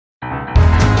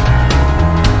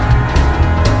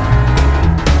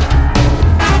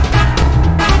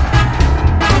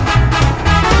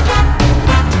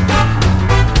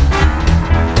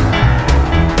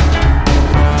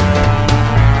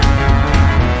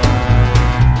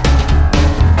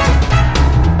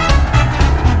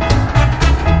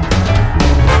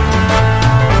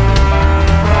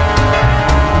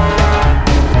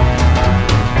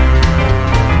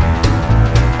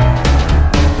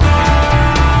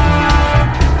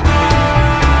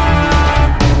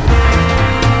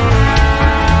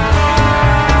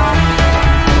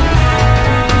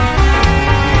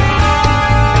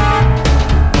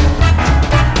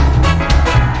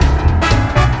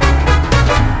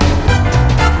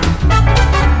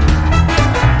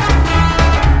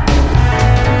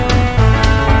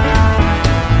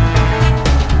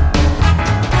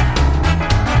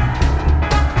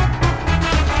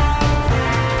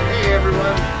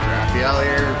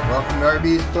Welcome to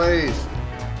RB's Place.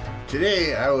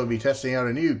 Today I will be testing out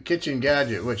a new kitchen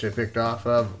gadget which I picked off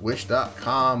of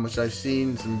wish.com, which I've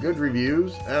seen some good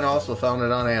reviews and also found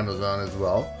it on Amazon as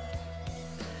well.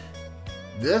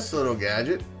 This little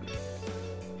gadget,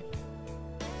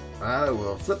 I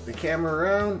will flip the camera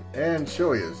around and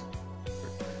show you.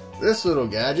 This little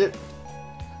gadget,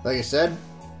 like I said,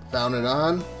 found it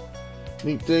on.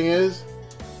 Neat thing is,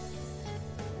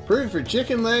 perfect for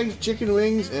chicken legs, chicken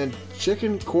wings, and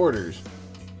chicken quarters.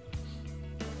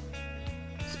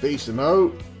 Space them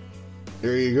out.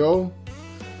 There you go.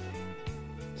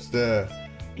 Just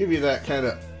give you that kind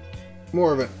of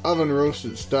more of an oven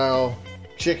roasted style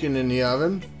chicken in the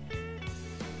oven.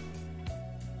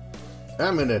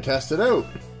 I'm going to test it out.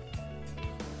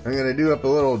 I'm going to do up a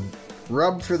little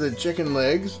rub for the chicken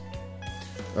legs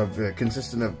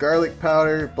consisting of garlic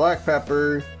powder, black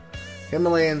pepper,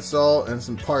 Himalayan salt, and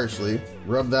some parsley.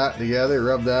 Rub that together,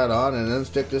 rub that on, and then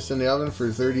stick this in the oven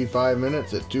for 35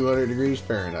 minutes at 200 degrees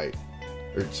Fahrenheit.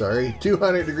 Or, sorry,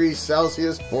 200 degrees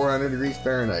Celsius, 400 degrees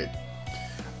Fahrenheit.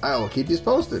 I will keep you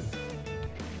posted.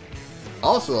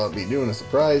 Also, I'll be doing a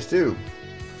surprise too.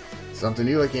 Something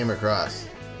new I came across.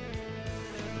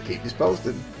 Keep you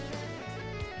posted.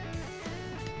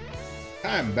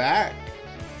 I'm back.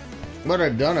 What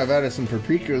I've done, I've added some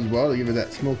paprika as well to give it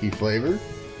that smoky flavor.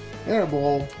 In a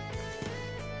bowl,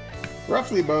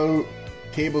 roughly about a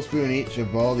tablespoon each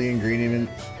of all the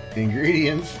ingredients.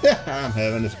 I'm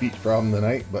having a speech problem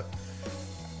tonight, but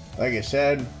like I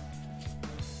said,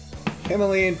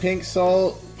 Himalayan pink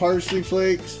salt, parsley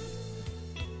flakes,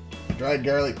 dried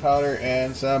garlic powder,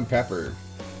 and some pepper.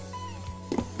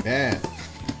 And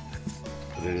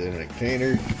put it in a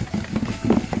container,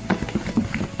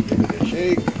 give it a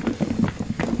shake.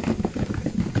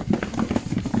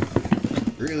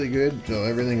 Really good, so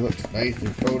everything looks nice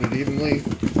and coated evenly.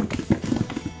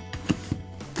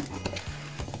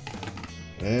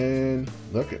 And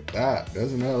look at that,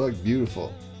 doesn't that look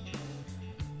beautiful?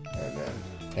 And then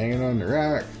hanging on the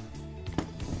rack.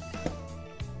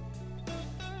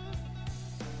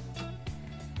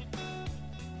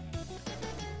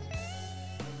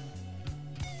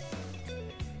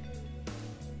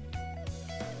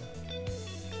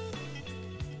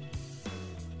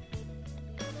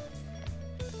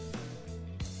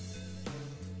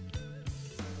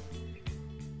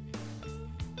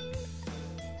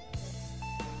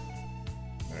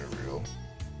 There we go.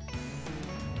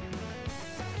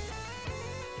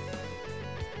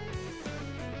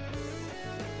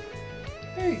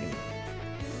 Hey.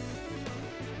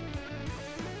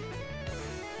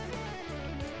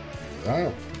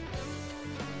 Wow.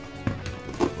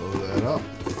 Blow that up.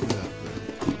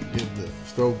 Give the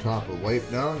stove top a wipe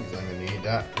down because I'm going to need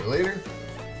that for later.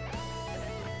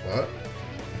 But,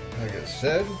 like I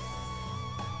said,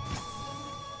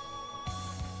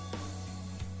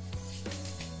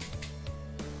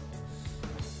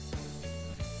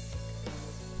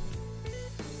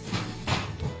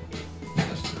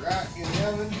 just the rack in the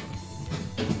oven.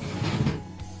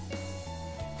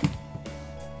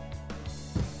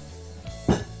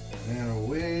 And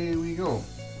away we go.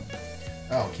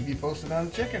 I'll keep you posted on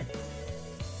the chicken.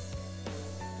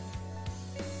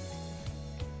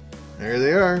 There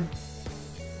they are.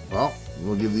 Well,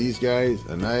 we'll give these guys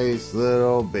a nice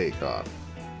little bake-off.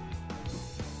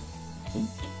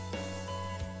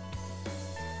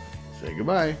 Say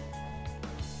goodbye.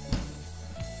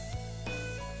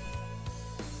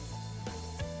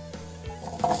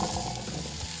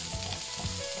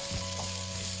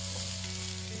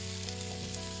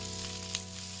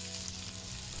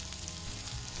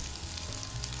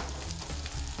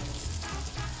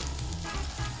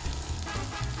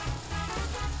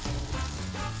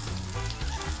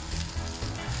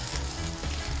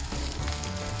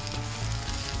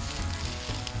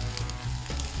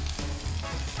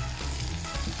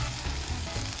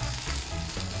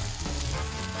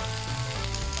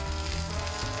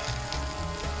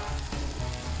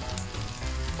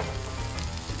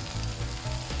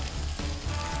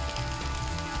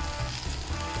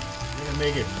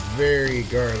 Make it very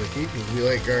garlicky because we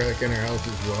like garlic in our house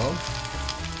as well.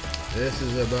 This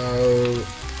is about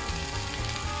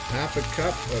half a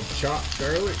cup of chopped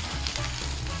garlic.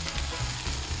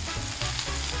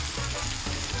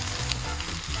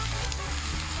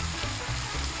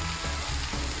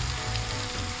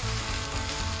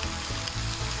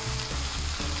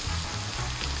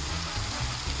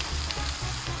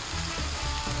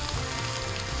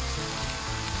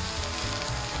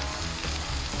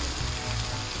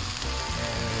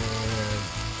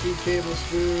 And 2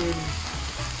 tablespoons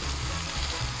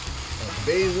of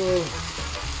basil,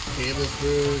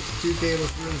 2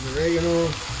 tablespoons of oregano,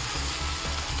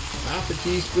 half a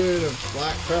teaspoon of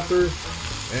black pepper,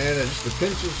 and just a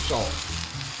pinch of salt.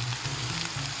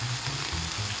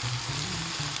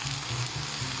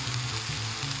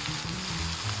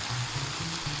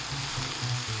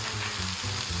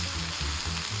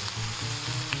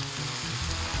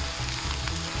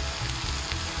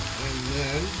 And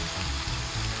then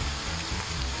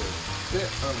a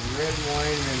bit of red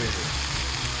wine vinegar.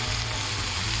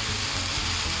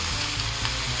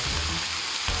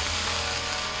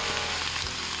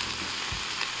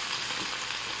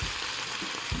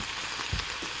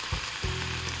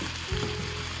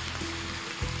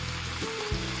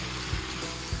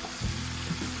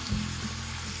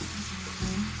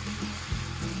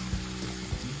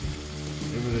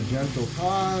 Give it a gentle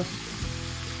toss.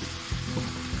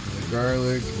 The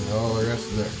garlic and all the rest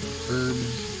of the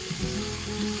herbs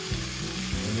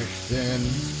are mixed in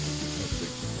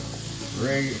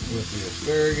with the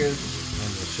asparagus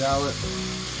and the shallot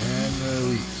and the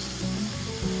leeks.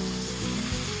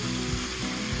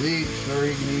 Leeks, or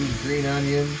you can use green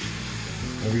onion,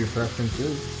 whatever your preference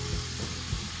is.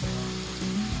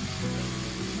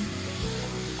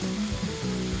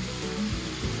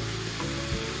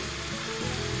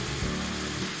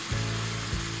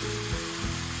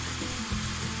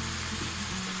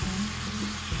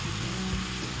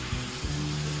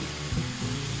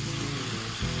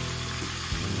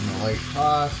 Light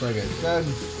toss, like I said.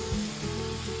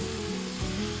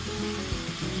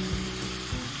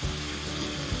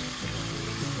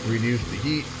 Reduce the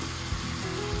heat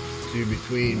to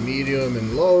between medium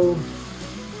and low,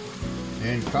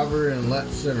 and cover and let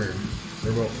simmer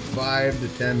for about 5 to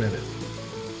 10 minutes.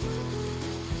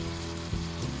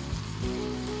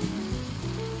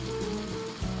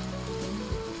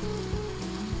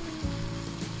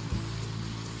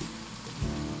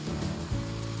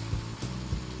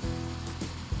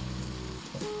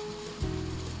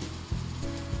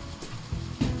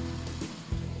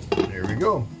 There we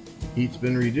go. Heat's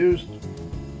been reduced.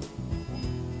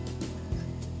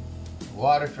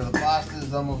 Water for the pasta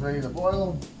is almost ready to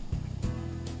boil.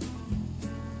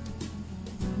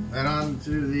 And on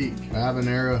to the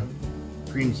carbonara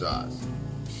cream sauce.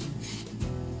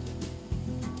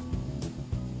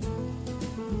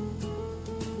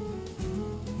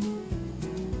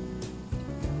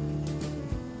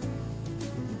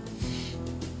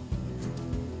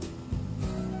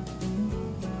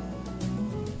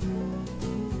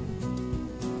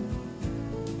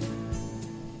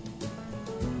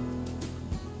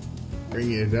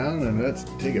 Bring it down and let's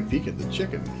take a peek at the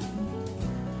chicken.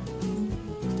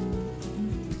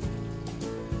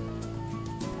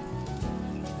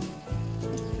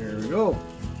 There we go.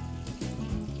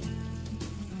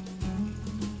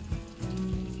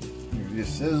 You're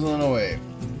just sizzling away.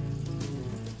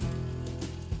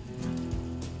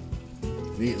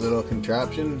 Neat little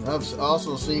contraption. I've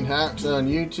also seen hacks on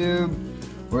YouTube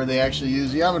where they actually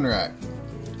use the oven rack,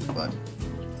 but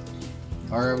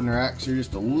our oven racks are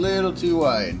just a little too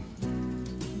wide.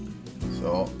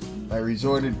 So I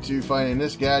resorted to finding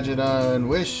this gadget on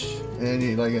Wish,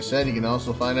 and like I said, you can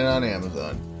also find it on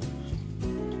Amazon.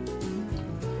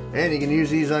 And you can use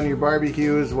these on your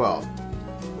barbecue as well.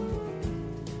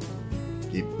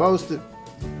 Keep posted.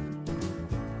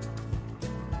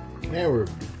 And we're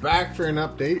back for an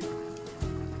update.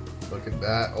 Look at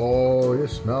that. Oh, you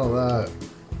smell that.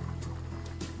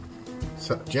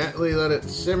 So gently let it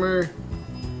simmer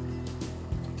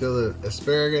till the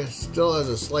asparagus still has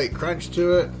a slight crunch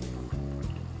to it,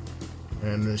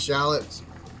 and the shallots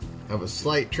have a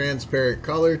slight transparent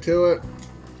color to it.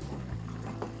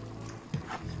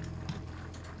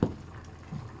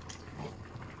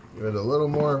 Give it a little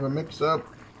more of a mix up.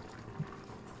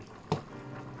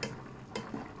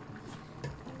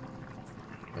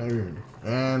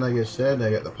 And like I said,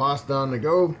 I got the pasta on the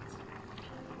go.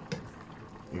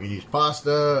 You can use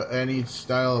pasta, any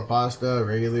style of pasta,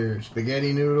 regular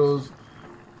spaghetti noodles,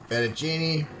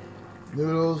 fettuccine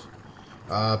noodles,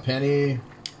 penne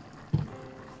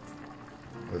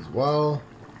as well.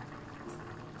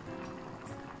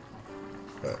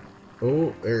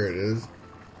 Oh, there it is.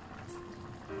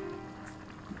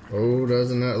 Oh,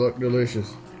 doesn't that look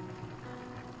delicious?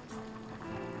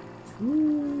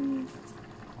 Ooh.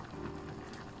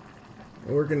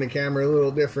 I'm working the camera a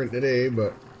little different today,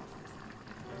 but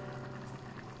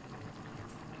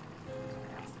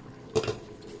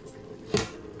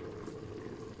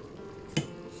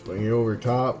swing it over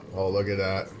top. Oh, look at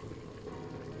that.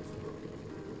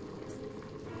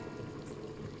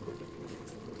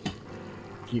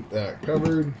 Keep that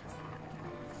covered.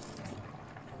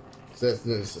 Set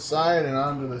this aside and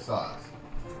onto the sauce.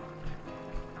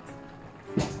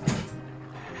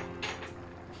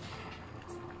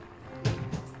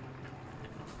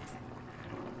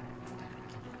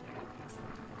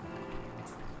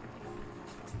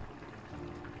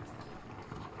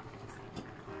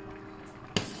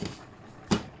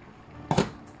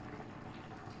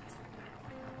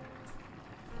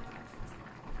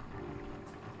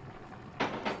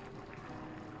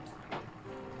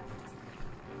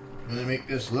 I'm going to make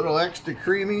this a little extra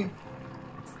creamy.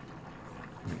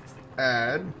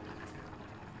 Add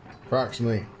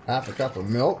approximately half a cup of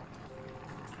milk.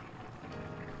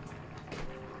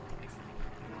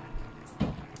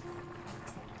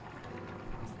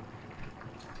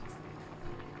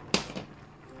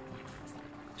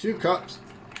 Two cups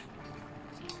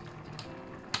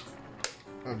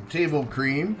of table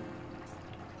cream,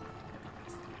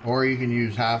 or you can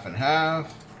use half and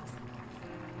half.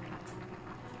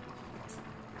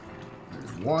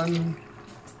 There's one.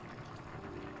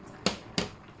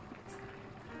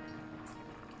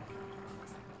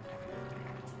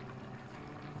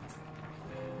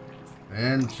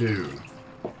 And two.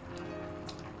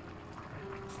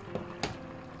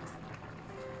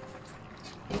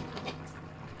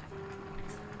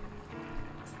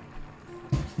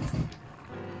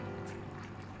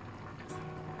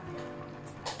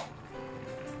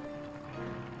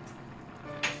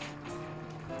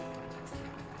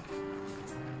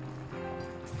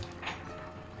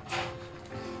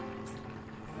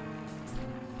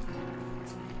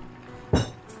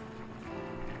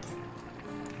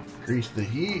 Increase the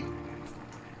heat.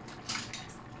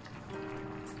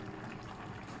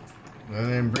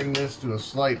 And then bring this to a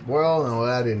slight boil, and we'll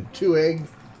add in two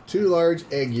large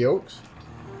egg yolks.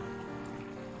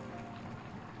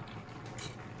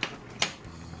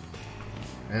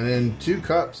 And then 2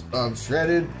 cups of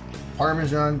shredded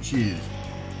Parmesan cheese.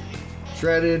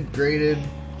 Shredded, grated.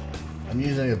 I'm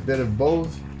using a bit of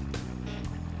both.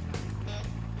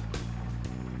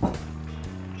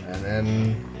 And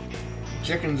then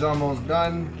chicken's almost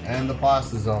done, and the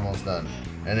pasta's almost done.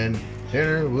 And then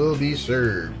dinner will be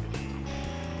served.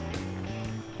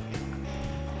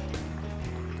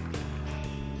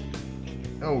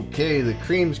 Okay, the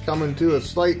cream's coming to a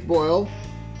slight boil.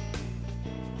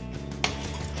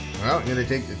 Well, I'm going to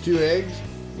take the 2 eggs,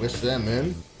 whisk them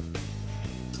in.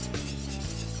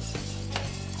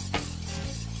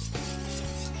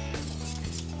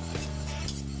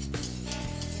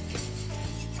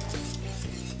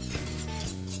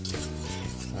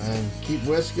 And keep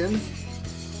whisking.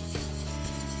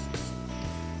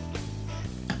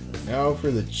 Now for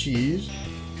the cheese.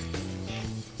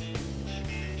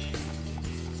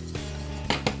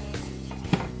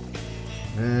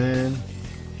 And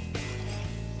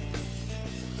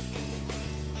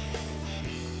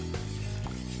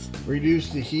reduce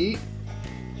the heat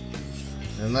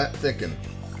and let thicken.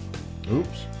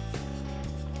 Oops.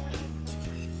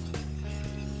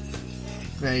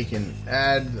 Now you can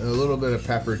add a little bit of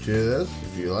pepper to this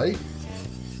if you like,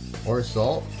 or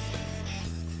salt,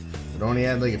 but only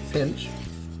add like a pinch.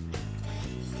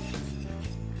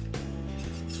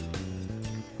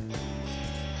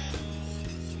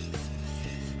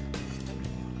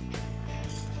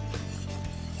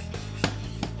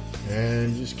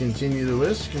 And just continue to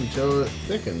whisk until it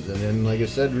thickens, and then, like I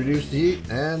said, reduce the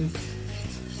heat, and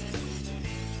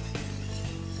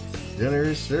dinner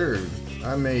is served.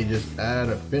 I may just add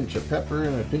a pinch of pepper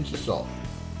and a pinch of salt.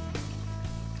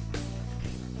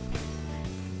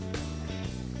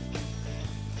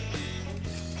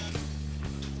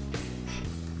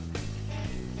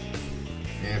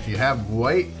 And if you have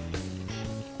white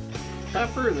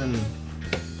pepper, then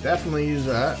definitely use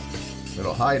that.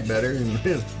 It'll hide better and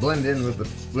just blend in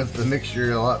with the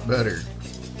mixture a lot better.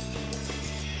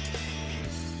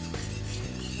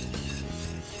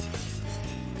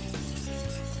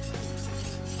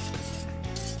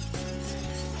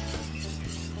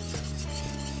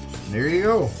 There you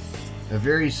go. A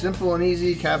very simple and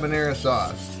easy carbonara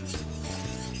sauce.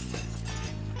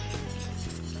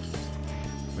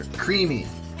 A creamy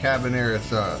carbonara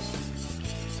sauce.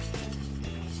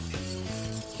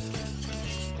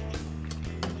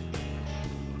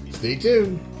 Stay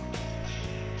tuned.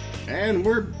 And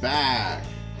we're back.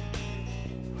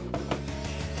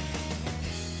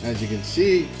 As you can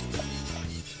see,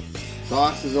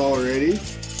 sauce is all ready.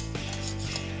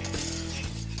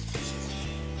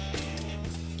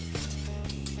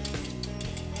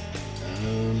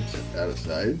 Set that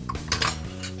aside.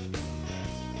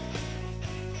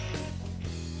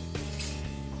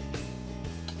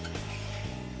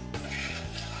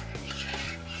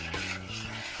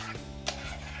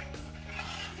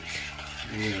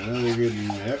 Another good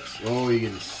mix. Oh, you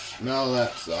can smell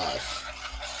that sauce.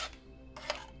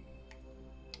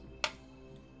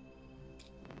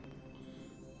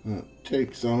 I'll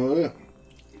take some of it.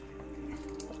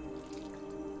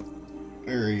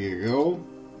 There you go.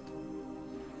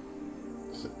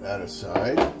 Set that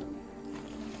aside.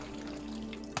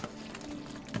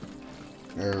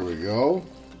 There we go.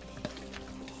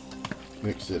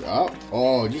 Mix it up.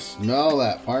 Oh, just smell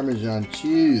that Parmesan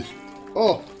cheese.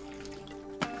 Oh,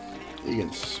 You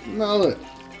can smell it.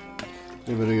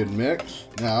 Give it a good mix.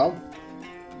 Now,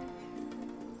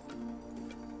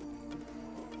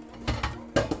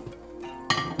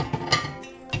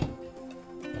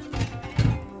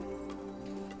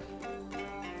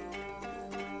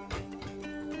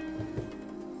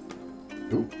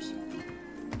 oops.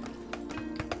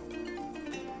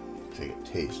 Take a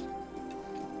taste.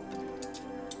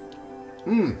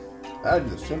 That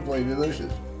is simply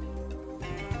delicious.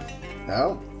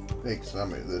 Now, take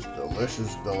some of this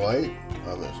delicious delight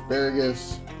of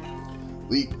asparagus,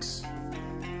 leeks,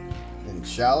 and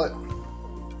shallot.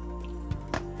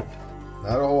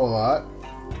 Not a whole lot.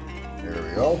 There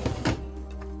we go.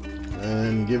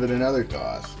 And give it another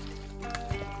toss.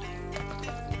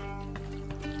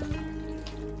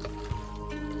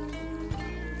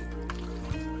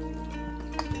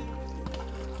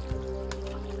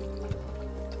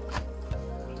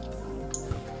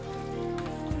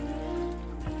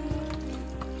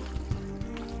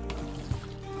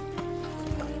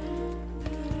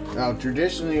 Now,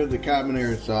 traditionally with the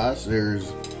carbonara sauce,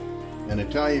 there's an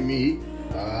Italian meat.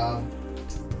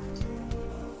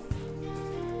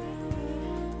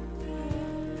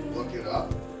 Look it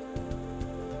up.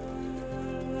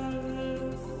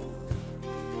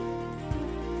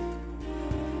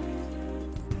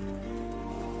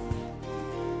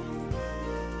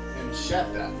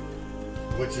 Pancetta,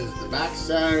 which is the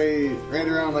backside, right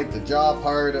around like the jaw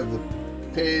part of the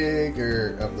pig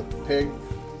or of the pig.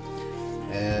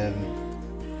 And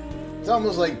it's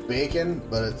almost like bacon,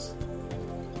 but it's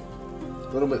a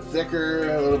little bit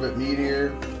thicker, a little bit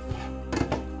meatier.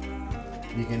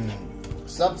 You can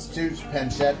substitute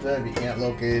pancetta if you can't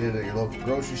locate it at your local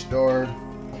grocery store.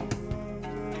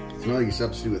 So you can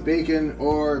substitute with bacon,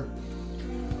 or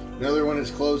another one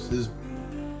that's close is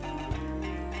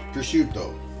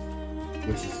prosciutto,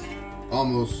 which is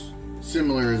almost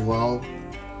similar as well.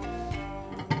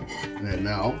 And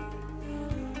now,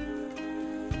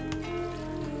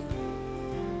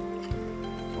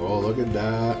 oh, look at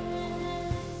that.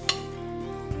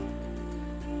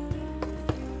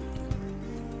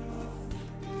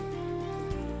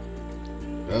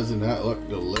 Doesn't that look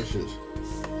delicious?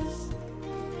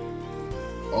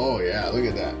 Oh yeah, look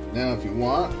at that. Now if you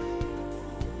want,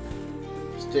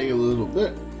 just take a little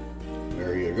bit.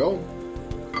 There you go.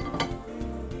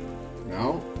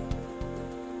 Now,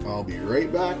 I'll be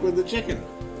right back with the chicken.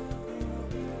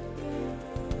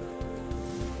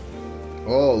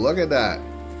 Oh, look at that.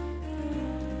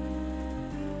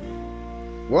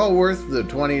 Well worth the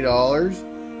 $20.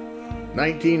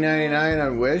 $19.99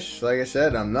 on Wish. Like I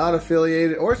said, I'm not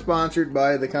affiliated or sponsored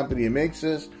by the company that makes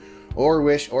this, or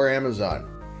Wish or Amazon.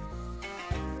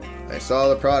 I saw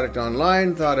the product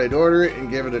online, thought I'd order it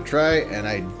and give it a try, and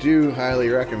I do highly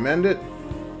recommend it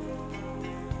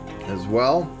as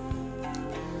well.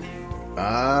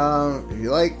 If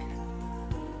you like,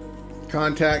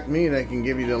 contact me and I can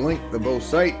give you the link to both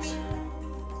sites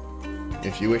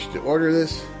if you wish to order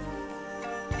this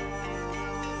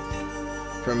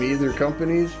from either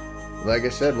companies. Like I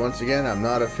said, once again, I'm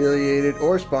not affiliated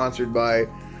or sponsored by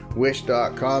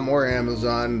Wish.com or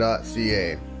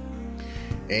Amazon.ca.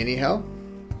 Anyhow,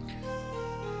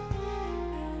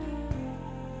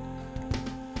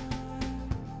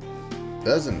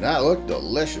 doesn't that look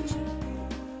delicious?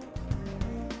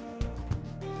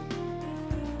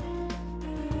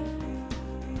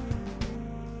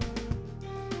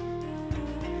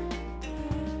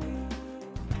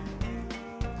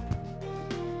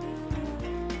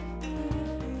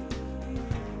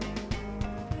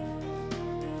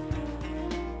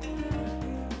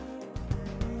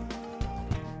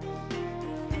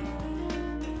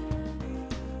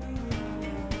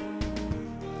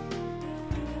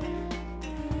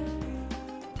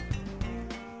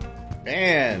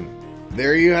 And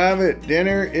there you have it.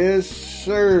 Dinner is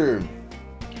served.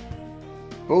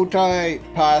 Bow tie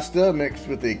pasta mixed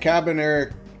with a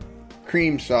carbonara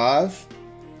cream sauce,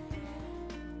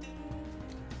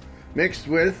 mixed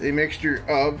with a mixture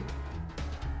of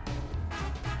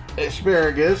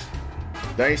asparagus,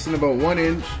 diced in about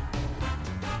 1-inch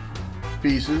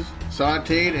pieces,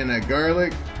 sauteed in a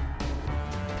garlic,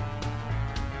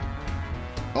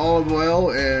 olive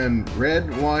oil, and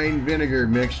red wine vinegar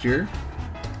mixture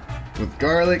with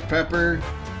garlic, pepper,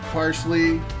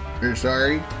 parsley,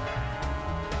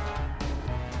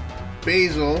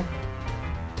 basil,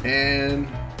 and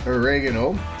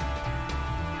oregano.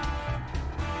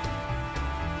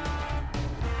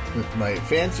 With my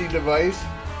fancy device,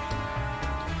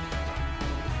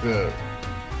 the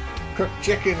cooked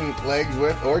chicken legs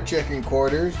with, or chicken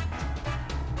quarters.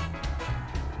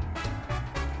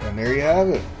 And there you have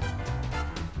it.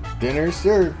 Dinner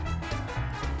served.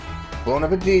 Bon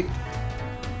appetit.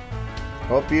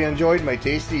 Hope you enjoyed my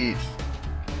tasty eats.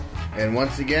 And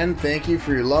once again, thank you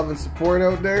for your love and support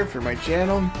out there for my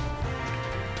channel.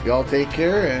 Y'all take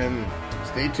care and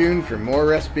stay tuned for more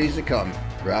recipes to come.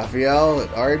 Raphael at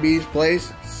RB's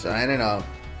Place, signing off.